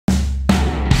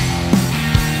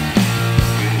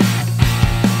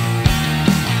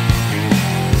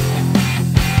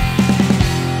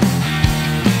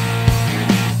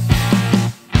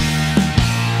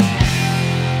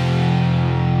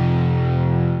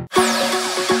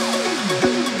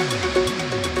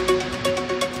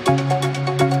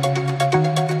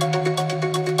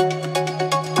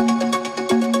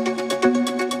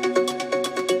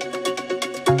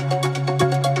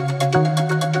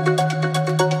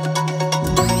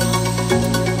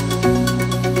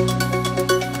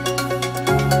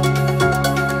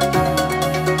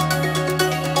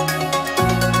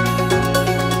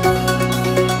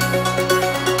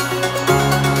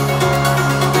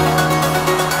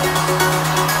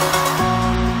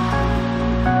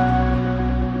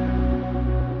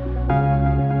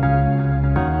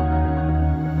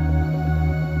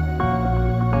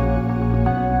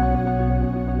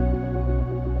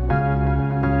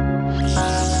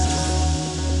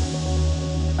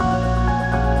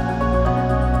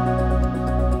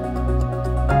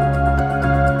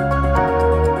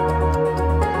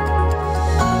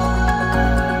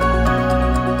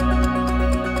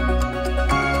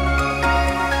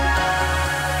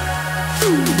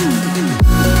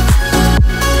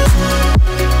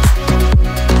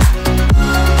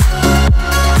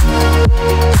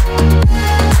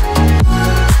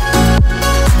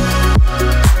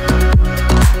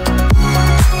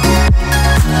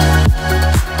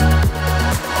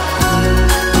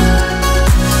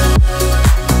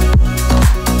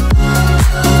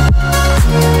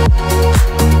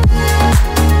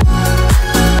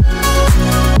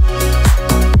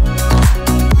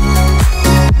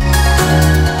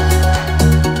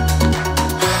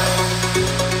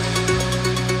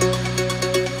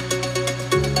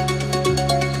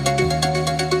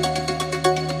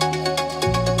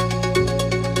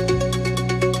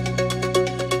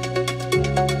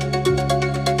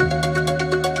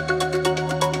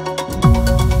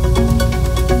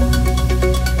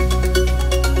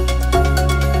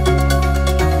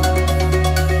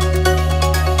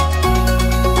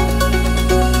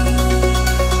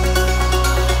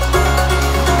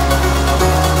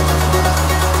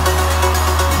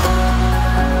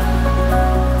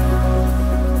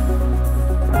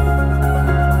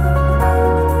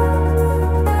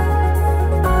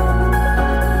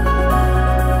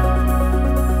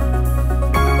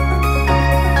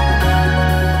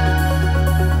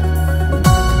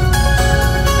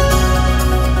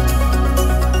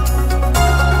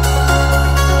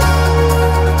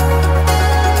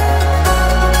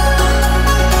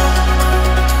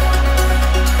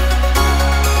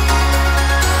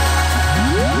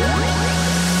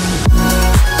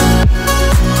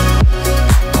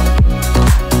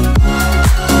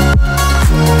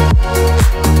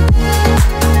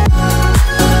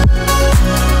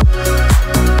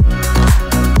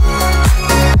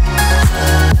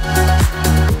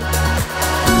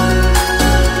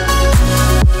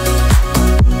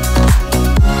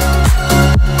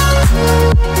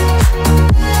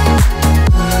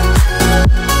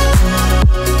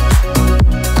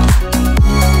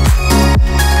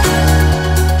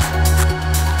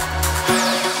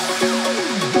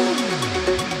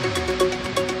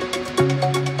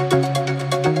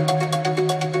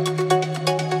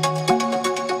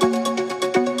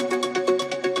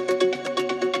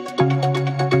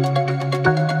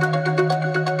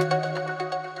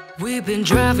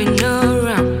driving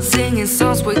around, singing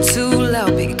songs way too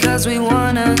loud because we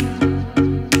wanna.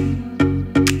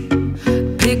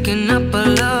 Picking up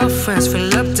all our friends,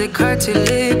 fill up the car till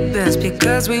it bends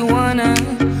because we wanna.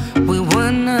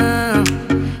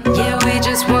 Yeah, we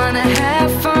just wanna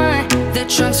have fun. The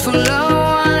trunk's full of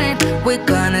wine. We're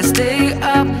gonna stay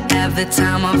up, have the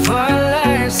time of our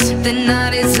lives. The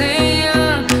night is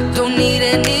young, don't need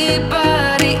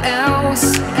anybody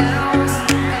else.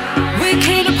 We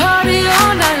came to party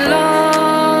all night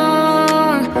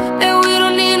long, and we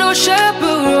don't need no chaperone.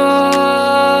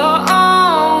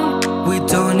 We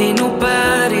don't need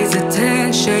nobody's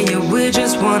attention, yeah, we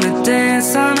just wanna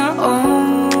dance on our own.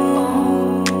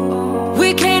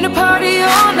 We came to party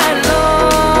all night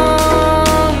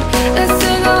long and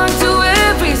sing along to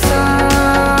every song.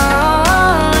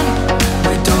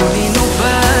 We don't need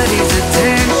nobody's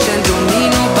attention, don't need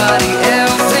nobody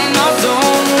else in our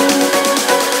zone.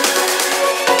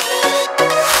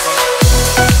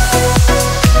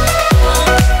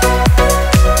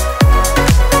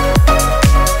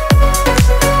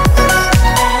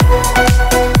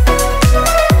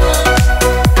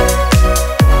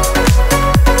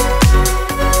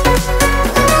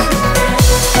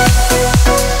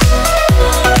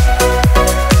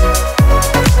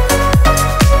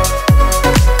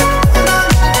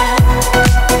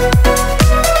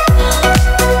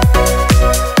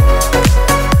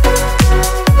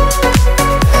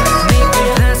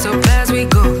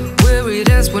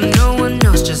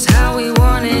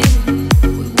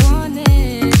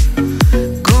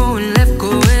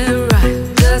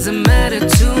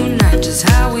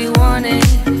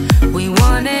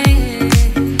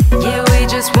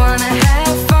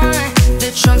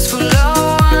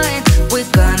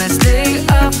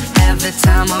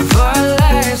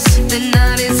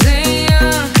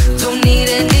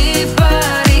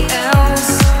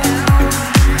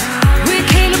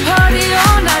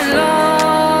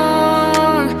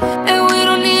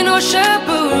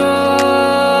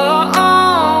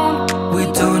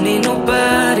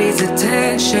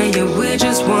 Attention,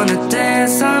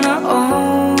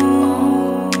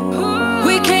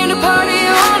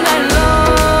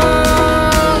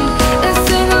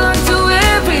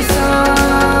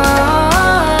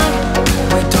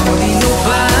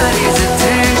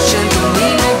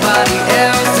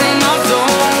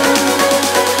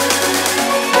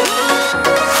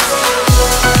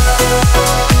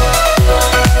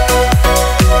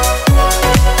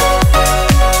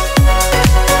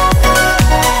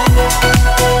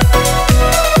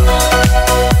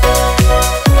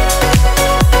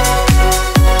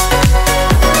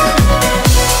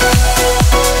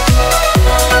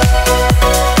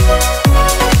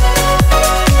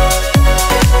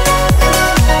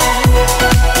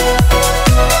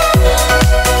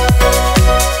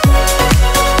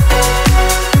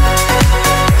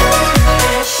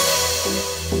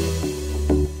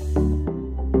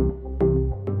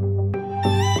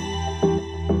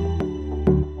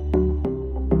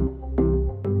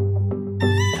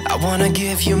 wanna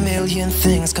give you a million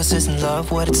things, cause isn't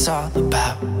love what it's all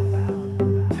about?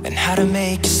 And how to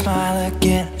make you smile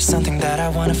again is something that I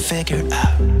wanna figure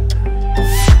out.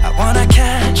 I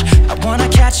wanna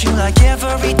catch you like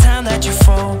every time that you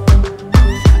fall.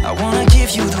 I wanna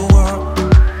give you the world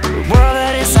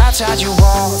that is outside your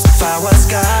walls. If I was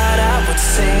God, I would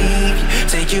save you,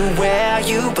 take you where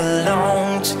you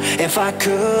belonged. If I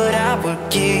could, I would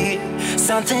give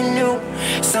something new,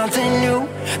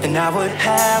 then I would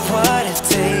have what it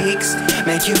takes.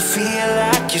 Make you feel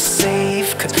like you're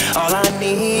safe, cause all I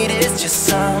need is just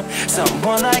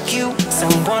someone like you,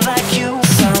 someone like you,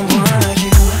 someone like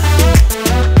you.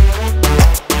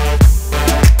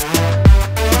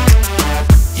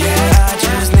 Yeah, I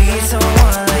just need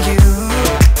someone like you,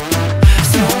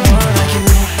 someone like you.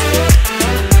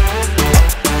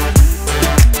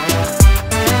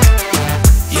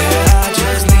 Yeah, I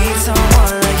just need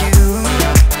someone like you,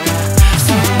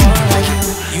 someone like you.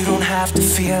 You don't have to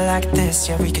feel like this,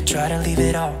 yeah, we could try to leave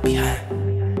it all behind.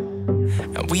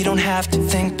 And we don't have to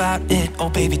think about it, oh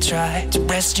baby, try to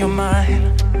rest your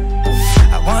mind.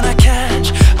 I wanna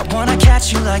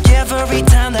catch you like every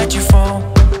time that you fall.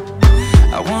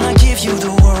 I wanna give you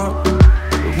the world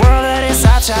that is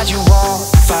outside your wall.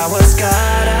 If I was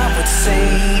God, I would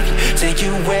save you, take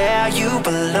you where you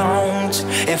belonged.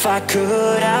 If I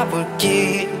could, I would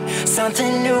give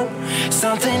something new,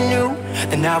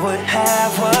 then I would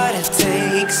have what it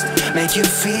takes. Make you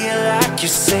feel like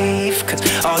you're safe, cause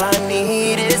all I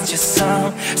need is just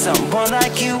someone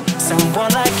like you,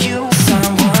 someone like you,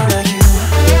 someone like you.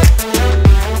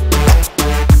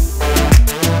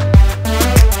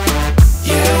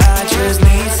 Yeah, I just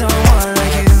need someone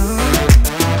like you,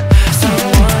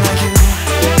 someone like you.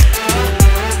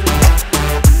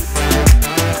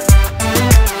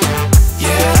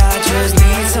 Yeah, I just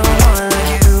need someone like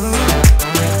you,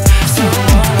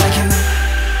 someone like you.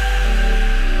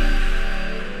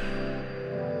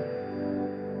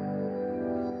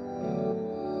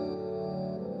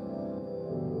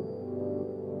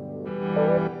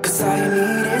 Cause all you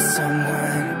need is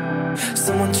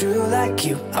someone true like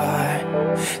you are.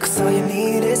 Cause all you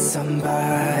need is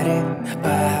somebody.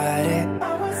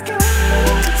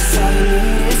 Cause all you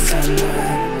need is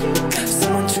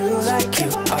someone true like you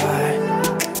are.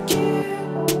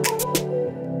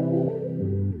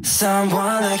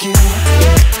 Someone like you.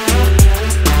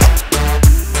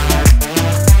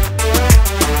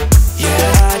 Yeah,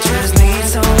 I just need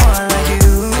someone like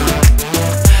you,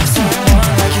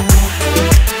 someone like you.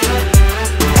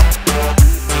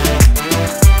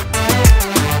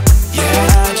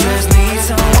 Yeah, I just need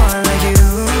someone like you,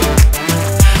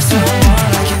 someone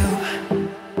like you.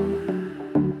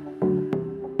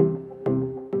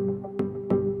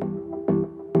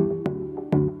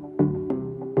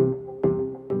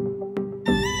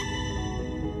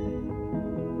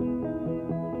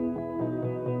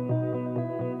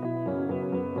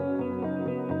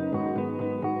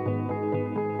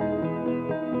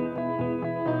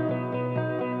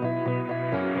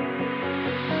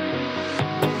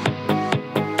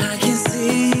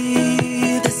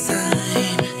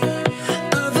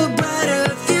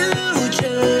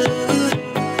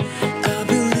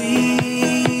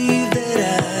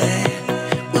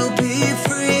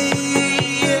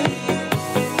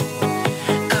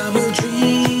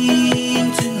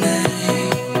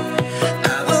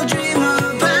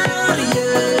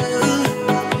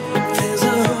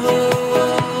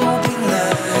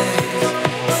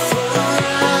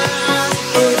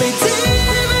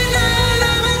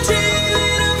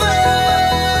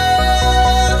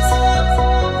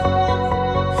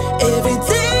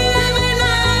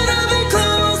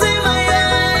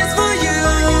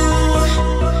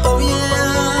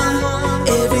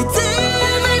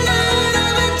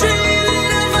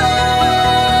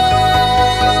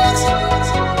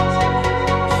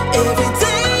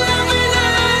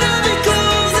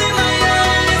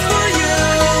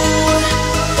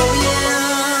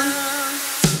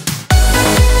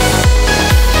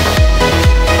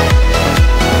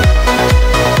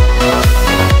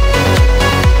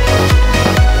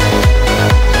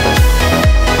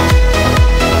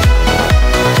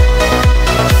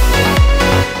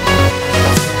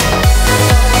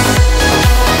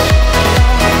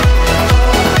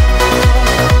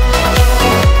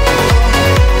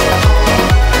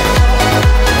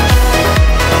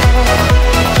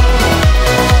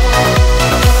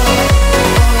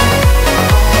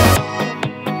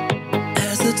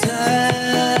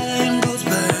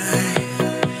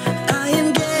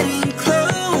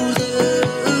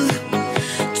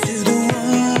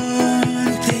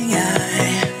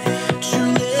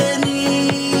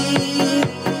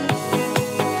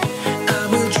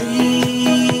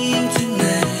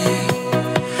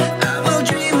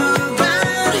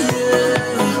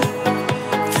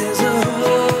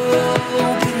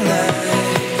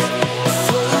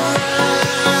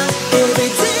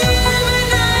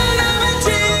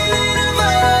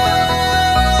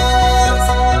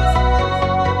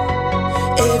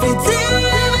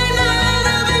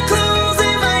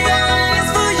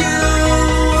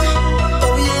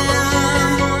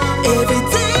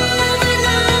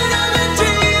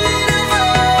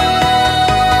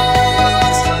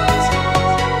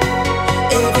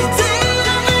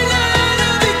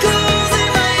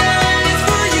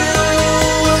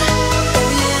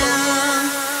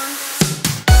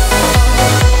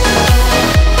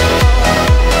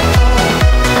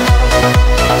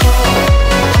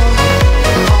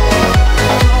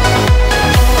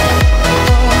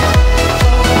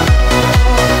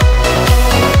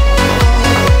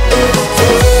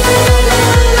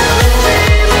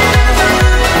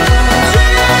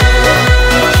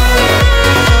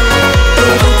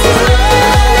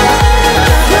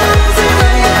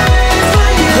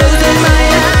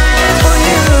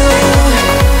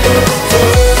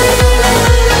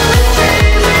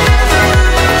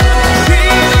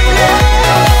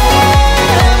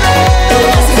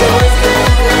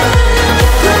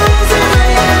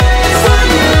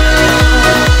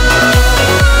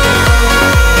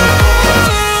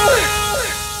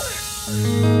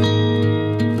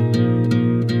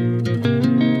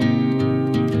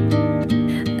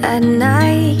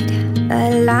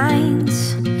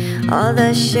 all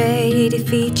the shady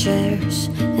features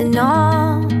and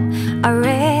all our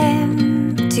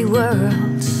empty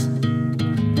worlds.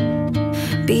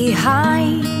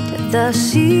 Behind the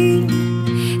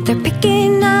scene, they're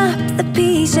picking up the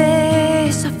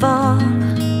pieces of all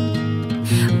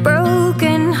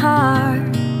broken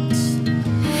hearts.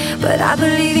 But I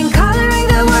believe in coloring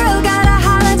the world, gotta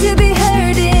holler to be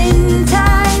heard in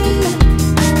time.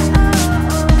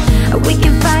 We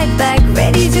can fight back,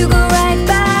 ready to go right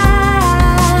by.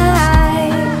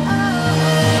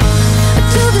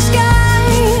 To the sky,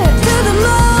 to the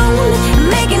moon,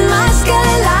 making my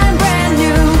skyline brand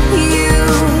new. You,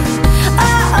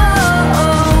 oh, oh,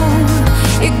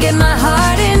 oh, you get my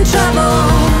heart in trouble.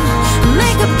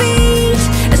 Make a beat,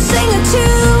 sing a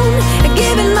tune,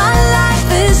 giving my life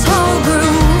this whole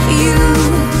groove. You,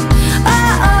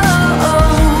 oh, oh,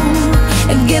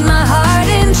 oh, get my heart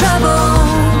in trouble.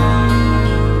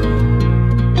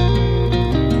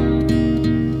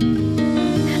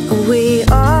 We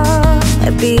all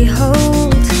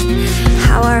behold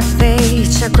how our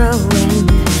fates are growing,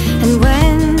 and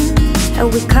when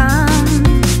we come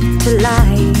to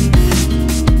life.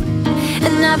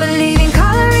 And I believe in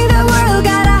coloring the world,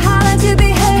 gotta holler to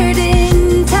be heard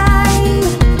in time.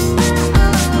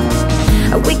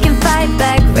 We can fight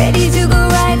back, ready to go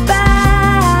right by.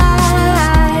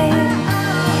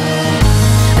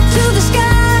 To the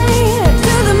sky,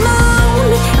 to the moon,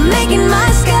 making my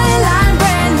skyline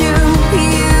brand new.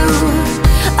 You,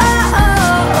 oh,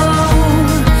 oh,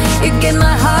 oh, you get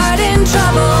my heart in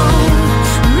trouble.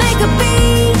 Make a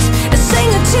beat, sing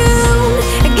a tune,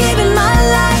 giving my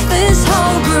life this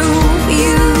whole groove.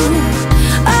 You,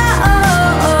 oh,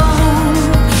 oh,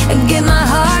 oh, get my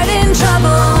heart in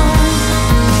trouble.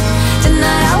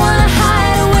 Tonight I wanna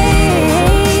hide away,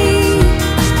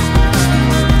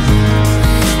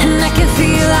 and I can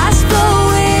feel us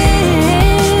flowing.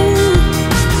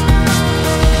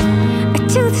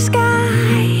 To the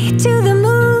sky, to the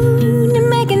moon,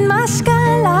 making my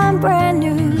skyline brand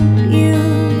new. You,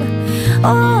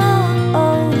 oh,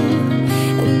 oh,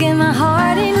 get my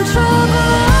heart in trouble.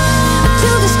 To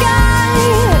the sky,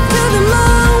 to the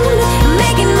moon,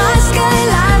 making my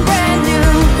skyline brand new.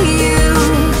 You,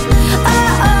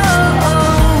 oh, oh,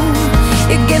 oh,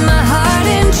 you get my heart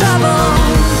in trouble.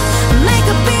 Make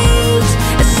a beat,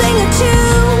 sing a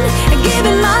tune,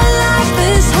 giving my life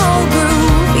this whole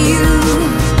groove. You,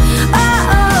 oh,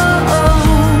 oh,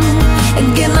 oh,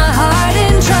 get my heart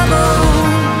in trouble.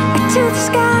 To the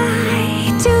sky,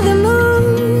 to the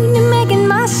moon, making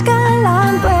my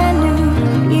skyline brand new.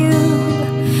 You,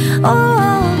 oh.